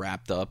Creed had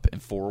wrapped up,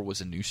 and 4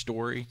 was a new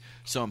story.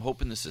 So I'm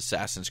hoping this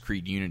Assassin's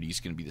Creed Unity is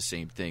going to be the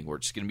same thing, where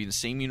it's going to be the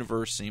same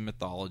universe, same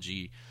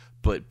mythology,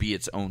 but be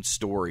its own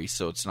story.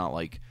 So it's not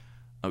like,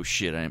 oh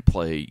shit, I didn't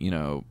play,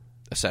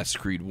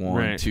 Assassin's Creed 1,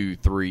 right. 2,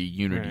 3,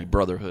 Unity, right.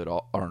 Brotherhood,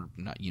 or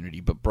not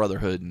Unity, but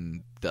Brotherhood,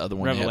 and the other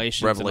one,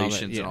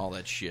 Revelations and all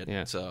that shit.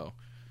 Yeah. So,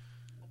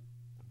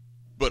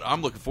 but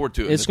I'm looking forward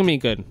to it. It's going to be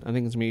good. I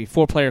think it's going to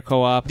be 4-player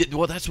co-op.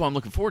 Well, that's what I'm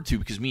looking forward to,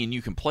 because me and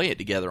you can play it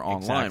together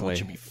online,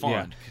 which would be fun.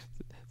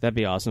 Yeah. That'd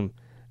be awesome.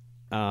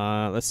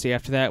 Let's see.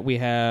 After that, we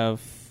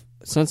have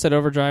Sunset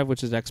Overdrive,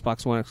 which is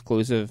Xbox One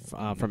exclusive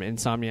from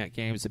Insomniac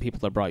Games, the people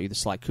that brought you the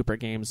Sly Cooper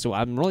games. So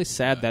I'm really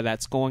sad that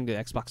that's going to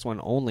Xbox One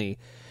only,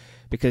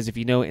 because if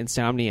you know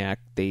Insomniac,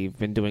 they've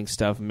been doing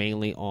stuff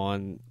mainly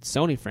on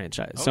Sony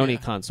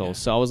consoles. Yeah.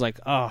 So I was like,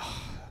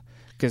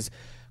 because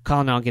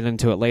Colin and I'll get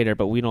into it later,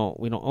 but we don't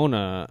own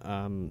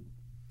a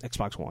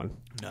Xbox One,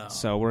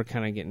 so we're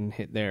kind of getting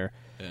hit there.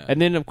 Yeah.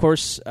 And then, of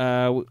course,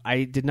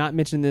 I did not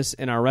mention this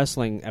in our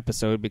wrestling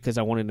episode because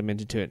I wanted to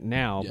mention to it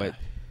now, but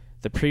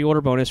the pre-order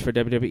bonus for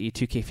WWE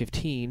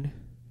 2K15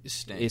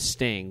 is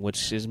Sting,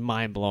 which is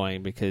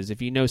mind-blowing, because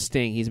if you know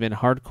Sting, he's been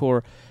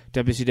hardcore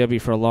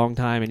WCW for a long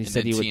time, and he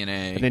said he would,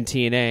 and then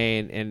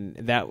TNA, and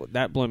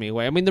that blew me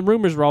away. I mean, the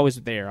rumors were always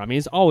there. I mean,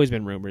 it's always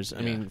been rumors.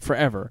 I mean,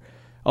 forever.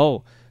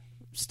 Oh,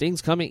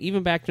 Sting's coming.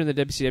 Even back during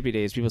the WCW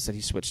days, people said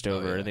he switched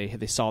over. They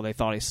thought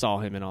they saw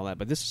him and all that,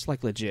 but this is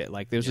like legit.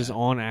 Like, this is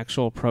on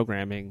actual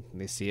programming.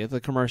 They see it,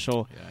 the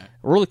commercial,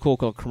 really cool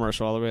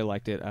commercial. I really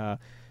liked it,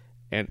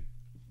 and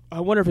I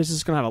wonder if this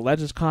is going to have a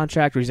Legends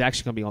contract, or he's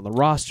actually going to be on the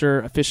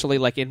roster officially,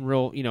 like in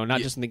real,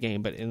 not just in the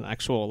game, but in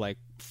actual, like.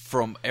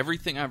 From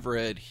everything I've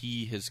read,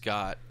 he has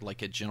got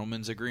like a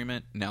gentleman's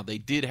agreement. Now, they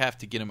did have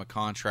to get him a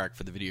contract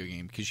for the video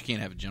game, because you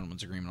can't have a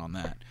gentleman's agreement on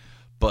that.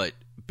 But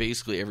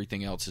basically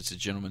everything else, it's a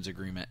gentleman's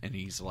agreement, and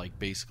he's like,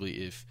 basically,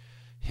 if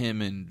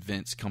him and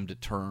Vince come to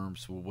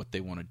terms with what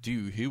they want to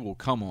do, he will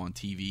come on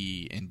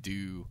TV and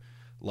do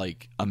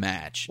like a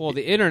match. Well,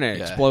 the internet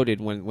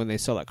exploded when they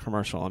saw that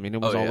commercial. I mean,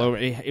 it was all over.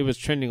 It was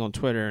trending on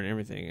Twitter and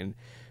everything,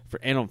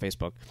 and on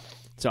Facebook.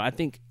 So I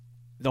think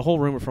the whole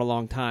rumor for a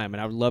long time, and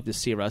I would love to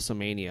see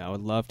WrestleMania. I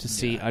would love to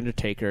see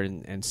Undertaker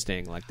and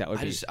Sting. Like, that would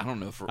be. I don't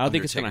know if I don't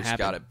think it's going to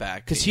happen. Got it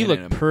back, because he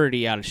looked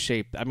pretty out of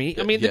shape. I mean,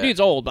 the dude's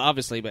old,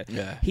 obviously, but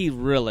he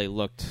really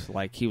looked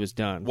like he was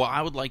done. Well,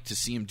 I would like to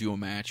see him do a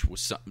match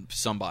with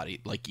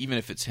somebody, like even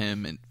if it's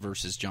him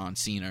versus John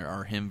Cena,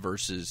 or him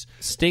versus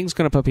Sting's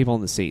going to put people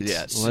in the seats.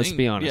 Yeah, let's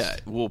be honest. Yeah,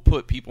 we'll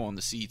put people on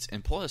the seats,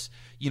 and plus,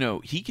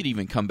 he could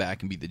even come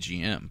back and be the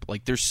GM.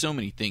 Like, there's so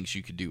many things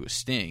you could do with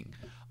Sting.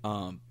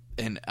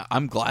 And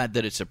I'm glad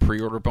that it's a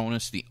pre-order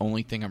bonus. The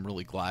only thing I'm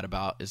really glad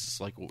about is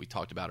like what we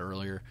talked about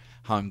earlier,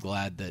 how I'm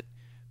glad that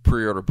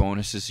pre-order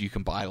bonuses you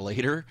can buy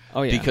later.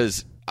 Oh, yeah.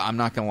 Because I'm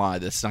not going to lie,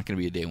 that's not going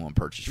to be a day one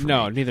purchase for me.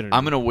 No, neither.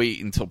 I'm going to wait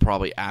until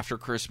probably after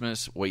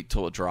Christmas, wait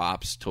till it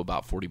drops to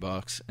about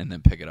 $40, and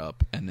then pick it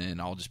up, and then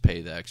I'll just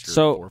pay the extra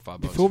 $4 or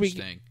 $5 for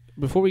Sting.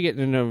 Before we get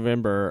into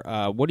November,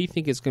 what do you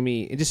think is going to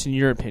be, just in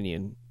your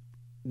opinion,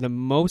 the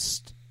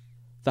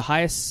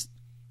highest...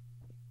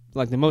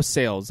 like the most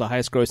sales, the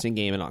highest grossing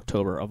game in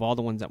October of all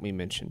the ones that we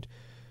mentioned?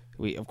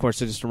 Of course,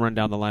 just to run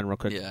down the line real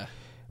quick. Yeah.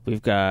 We've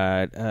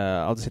got,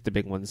 I'll just hit the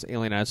big ones: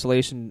 Alien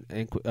Isolation,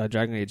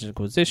 Dragon Age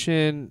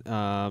Inquisition,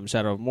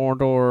 Shadow of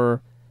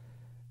Mordor,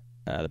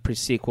 the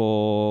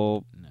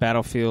pre-sequel,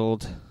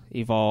 Battlefield,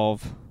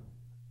 Evolve,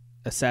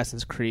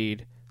 Assassin's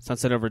Creed,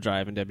 Sunset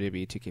Overdrive, and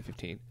WWE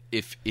 2K15.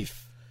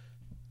 If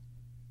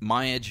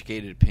my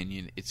educated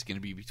opinion, it's going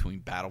to be between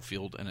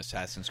Battlefield and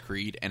Assassin's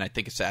Creed, and I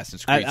think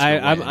Assassin's Creed.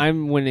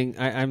 I'm winning.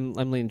 I'm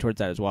leaning towards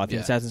that as well. I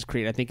think Assassin's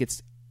Creed. I think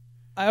it's.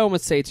 I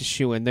almost say it's a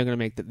shoo-in. They're going to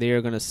make that. They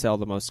are going to sell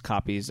the most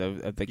copies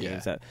of the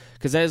games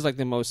because that is like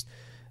the most.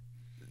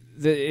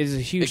 It is a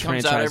huge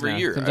franchise. It comes out every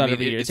year. It comes out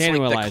every year. It's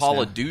like the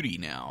Call of Duty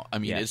now. I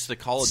mean, it's the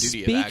Call of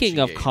Duty. Speaking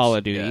of games. Call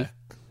of Duty,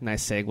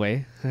 nice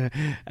segue.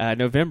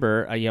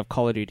 November, you have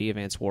Call of Duty: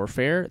 Advanced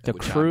Warfare, The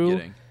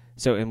Crew.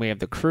 So, and we have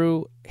The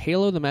Crew,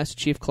 Halo, the Master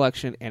Chief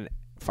Collection, and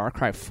Far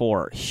Cry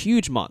 4.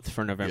 Huge month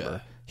for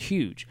November. Yeah.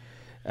 Huge.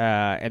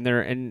 And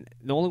the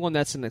only one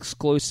that's an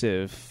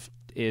exclusive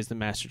is the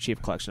Master Chief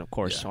Collection, of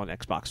course, on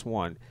Xbox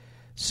One.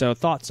 So,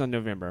 thoughts on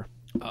November?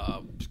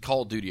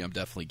 Call of Duty, I'm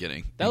definitely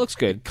getting. That looks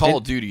good. Call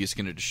of Duty is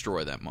going to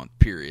destroy that month,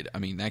 period. I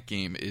mean, that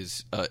game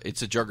is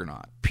it's a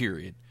juggernaut,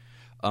 period.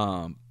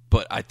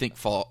 But I think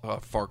Far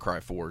Cry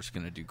 4 is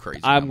going to do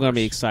crazy. I'm going to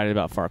be excited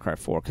about Far Cry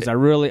 4 because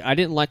I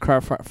didn't like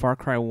Far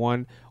Cry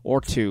 1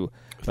 or 2,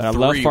 but I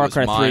love Far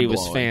Cry 3. It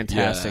was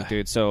fantastic,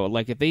 dude. So,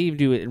 like, if they even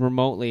do it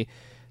remotely,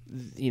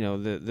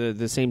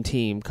 the same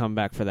team come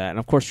back for that. And,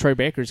 of course, Troy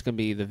Baker's going to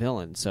be the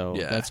villain, so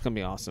that's going to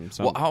be awesome.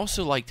 So, well, I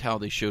also liked how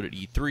they showed at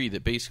E3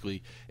 that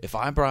basically if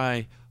I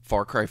buy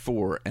Far Cry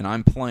 4 and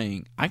I'm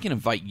playing, I can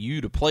invite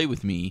you to play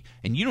with me,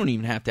 and you don't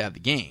even have to have the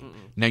game. Mm-mm.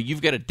 Now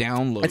you've got to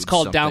download. It's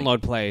called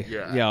Download Play.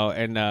 Yeah,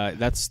 and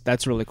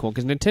that's really cool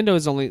because Nintendo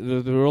is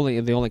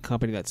the only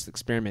company that's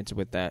experimented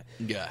with that.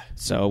 Yeah.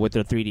 So with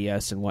their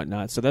 3DS and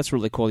whatnot, so that's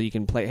really cool. You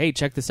can play. Hey,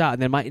 check this out,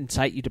 and they might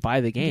incite you to buy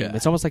the game. Yeah.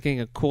 It's almost like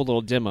getting a cool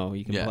little demo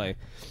you can play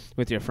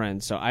with your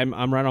friends. So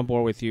I'm right on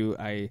board with you.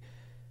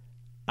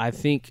 I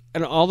think,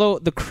 and although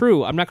The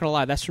Crew, I'm not going to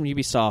lie, that's from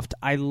Ubisoft.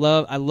 I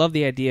love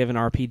the idea of an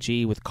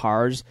RPG with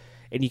cars,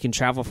 and you can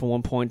travel from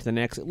one point to the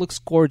next. It looks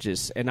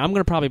gorgeous, and I'm going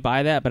to probably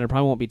buy that, but it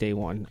probably won't be day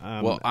one.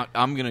 Well,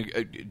 I'm going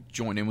to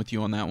join in with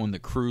you on that one. The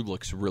Crew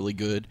looks really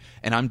good,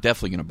 and I'm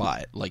definitely going to buy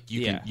it. Like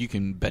you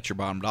can bet your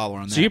bottom dollar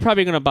on that. So you're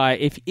probably going to buy,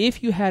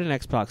 if you had an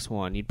Xbox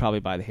One, you'd probably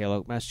buy the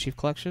Halo Master Chief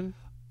Collection?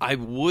 I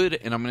would,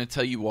 and I'm going to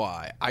tell you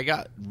why. I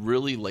got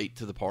really late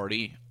to the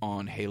party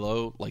on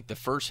Halo. Like the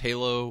first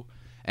Halo,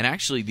 and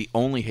actually the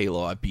only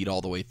Halo I beat all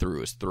the way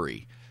through is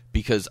 3,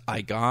 because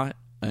I got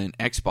an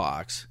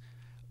Xbox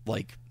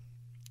like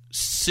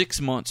 6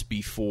 months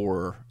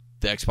before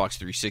the Xbox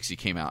 360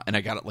 came out, and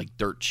I got it like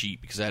dirt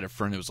cheap because I had a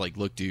friend that was like,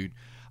 look, dude,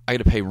 I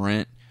got to pay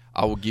rent.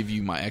 I will give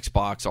you my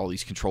Xbox, all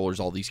these controllers,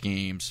 all these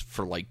games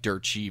for like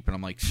dirt cheap. And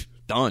I'm like,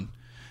 done.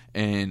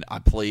 And I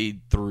played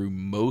through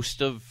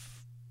most of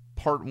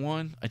part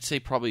 1. I'd say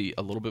probably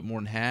a little bit more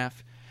than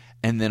half.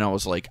 And then I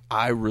was like,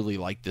 I really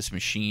like this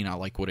machine. I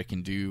like what it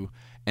can do.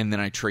 And then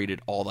I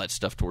traded all that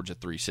stuff towards a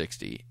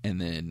 360.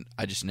 And then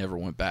I just never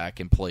went back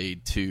and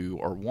played 2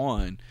 or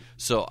 1.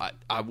 So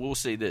I will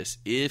say this.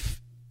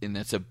 And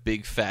that's a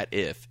big fat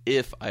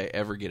if I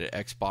ever get an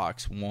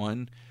Xbox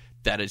One,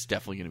 that is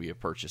definitely going to be a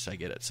purchase I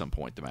get at some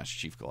point, the Master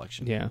Chief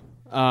Collection. Yeah.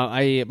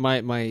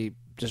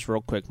 Just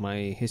real quick, my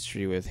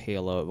history with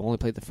Halo, I've only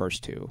played the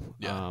first 2.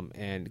 Yeah.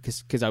 And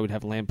because I would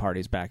have LAN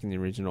parties back in the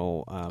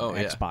original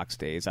Xbox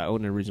days. I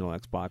owned an original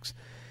Xbox.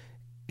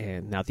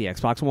 And not the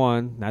Xbox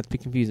One, not to be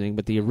confusing,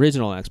 but the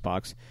original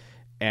Xbox.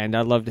 And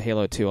I loved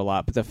Halo 2 a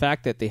lot. But the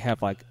fact that they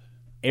have like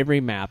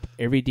every map,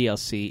 every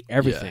DLC,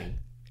 everything.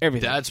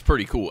 That's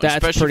pretty cool. That's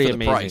especially pretty for the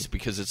amazing. price,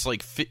 because it's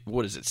like,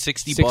 what is it,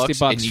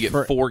 $60 and you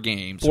get 4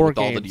 games with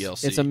all the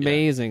DLC. It's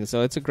amazing.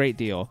 So it's a great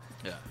deal.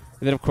 Yeah.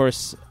 And then, of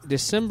course,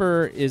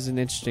 December is an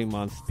interesting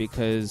month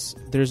because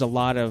there's a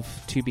lot of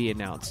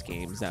to-be-announced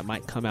games that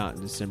might come out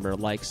in December,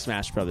 like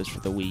Smash Brothers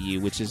for the Wii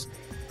U, which is...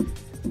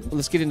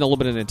 Let's get into a little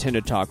bit of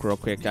Nintendo talk real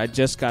quick. I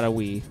just got a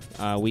Wii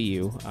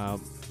U.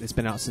 It's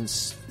been out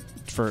since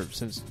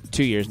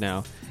 2 years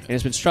now, and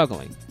it's been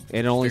struggling.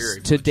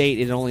 To date,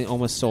 it only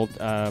almost sold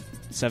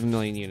 7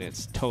 million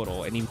units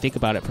total. And you think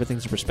about it, put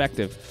things in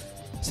perspective.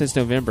 Since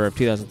November of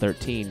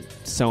 2013,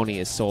 Sony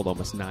has sold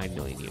almost 9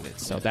 million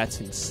units. So that's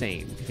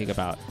insane. If you think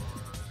about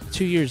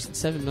 2 years,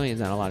 7 million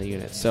is not a lot of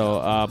units.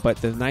 So, but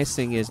the nice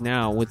thing is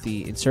now with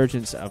the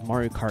insurgence of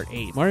Mario Kart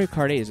 8, Mario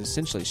Kart 8 has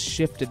essentially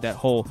shifted that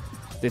whole.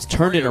 It's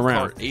turned it around.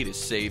 Mario Kart 8 has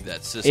saved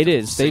that system. It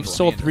is. They've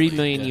sold 3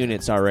 million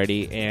units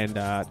already, and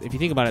if you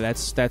think about it,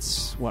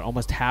 that's what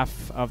almost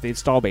half of the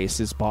install base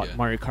is bought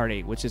Mario Kart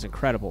 8, which is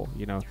incredible,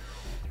 you know.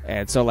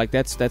 And so like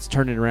that's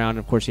turning around.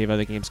 Of course, you have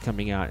other games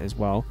coming out as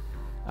well,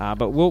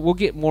 but we'll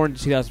get more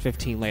into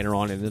 2015 later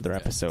on in another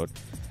episode.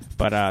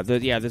 But so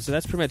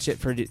that's pretty much it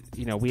for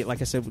we, like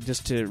I said,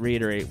 just to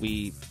reiterate,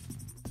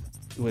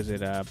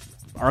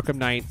 Arkham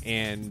Knight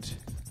and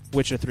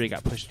Witcher 3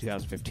 got pushed to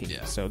 2015.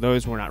 Yeah. So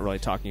those we're not really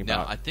talking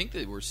about. Now, I think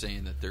they were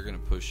saying that they're going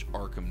to push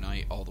Arkham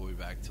Knight all the way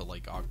back to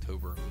like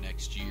October of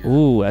next year.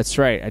 Ooh, that's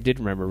right. I did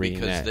remember reading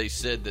that. Because they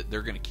said that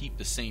they're going to keep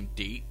the same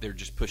date. They're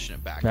just pushing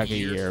it back a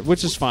year.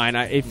 Which is fine.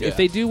 If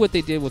they do what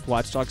they did with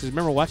Watch Dogs, because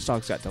remember Watch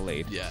Dogs got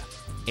delayed. Yeah.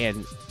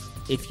 And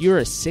if you're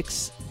a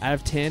 6 out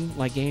of 10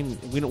 like game,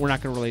 we're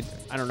not going to really.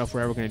 I don't know if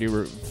we're ever going to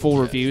do full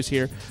reviews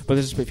here, but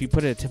if you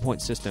put it in a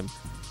 10-point system,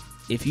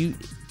 if you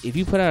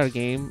put out a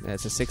game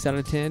that's a 6 out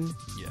of 10,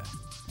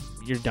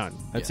 you're done.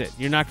 That's it.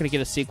 You're not going to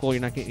get a sequel.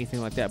 You're not getting anything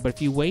like that. But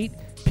if you wait,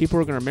 people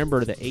are going to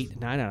remember the 8,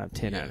 9 out of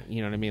 10.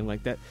 You know what I mean?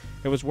 Like that.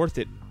 It was worth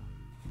it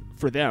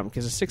for them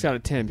because a 6 out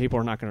of 10, people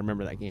are not going to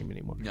remember that game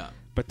anymore. No.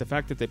 But the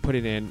fact that they put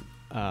it in,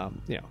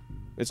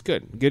 it's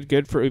good.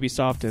 Good for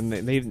Ubisoft. And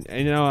they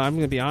I'm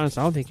going to be honest.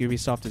 I don't think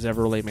Ubisoft has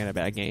ever really made a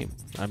bad game.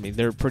 I mean,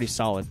 they're pretty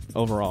solid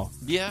overall.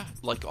 Yeah,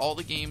 like all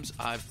the games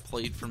I've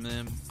played from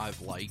them,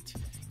 I've liked.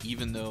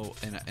 Even though,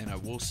 and I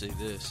will say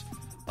this.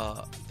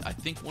 I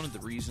think one of the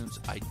reasons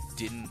I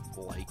didn't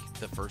like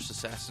the first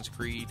Assassin's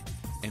Creed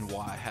and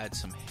why I had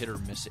some hit or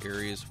miss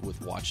areas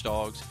with Watch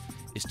Dogs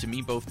is, to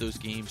me, both those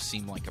games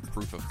seem like a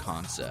proof of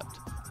concept.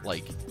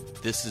 Like,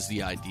 this is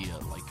the idea.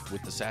 Like,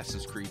 with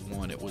Assassin's Creed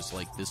 1, it was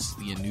like, this is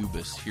the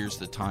Anubis. Here's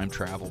the time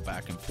travel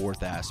back and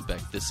forth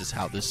aspect. This is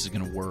how this is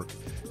going to work.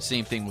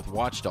 Same thing with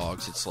Watch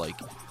Dogs. It's like,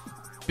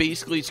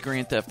 basically it's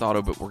Grand Theft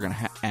Auto, but we're going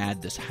to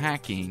add this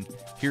hacking.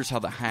 Here's how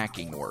the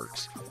hacking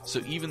works. So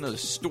even though the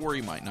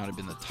story might not have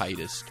been the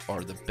tightest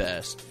or the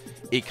best,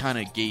 it kind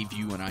of gave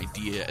you an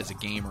idea as a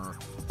gamer,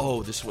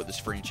 oh, this is what this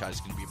franchise is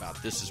going to be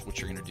about. This is what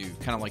you're going to do.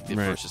 Kind of like the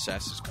first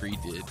Assassin's Creed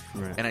did.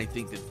 Right. And I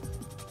think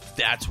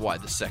that's why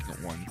the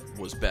second one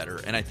was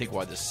better. And I think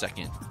why the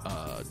second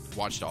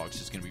Watch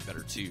Dogs is going to be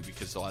better too,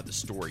 because they'll have the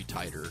story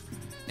tighter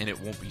and it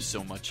won't be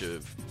so much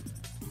of,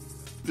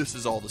 this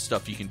is all the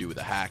stuff you can do with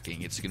the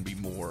hacking. It's going to be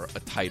more a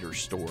tighter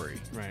story.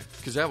 Right.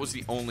 Because that was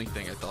the only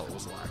thing I thought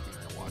was lacking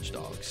in Watch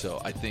Dogs.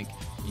 So I think,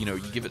 you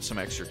give it some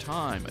extra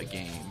time, a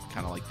game,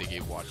 kind of like they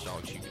gave Watch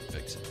Dogs, you can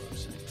fix some of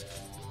those things.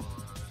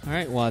 All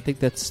right. Well, I think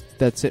that's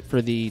it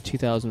for the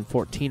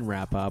 2014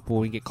 wrap up. When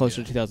we get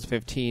closer to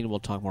 2015, we'll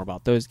talk more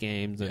about those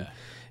games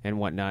and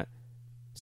whatnot.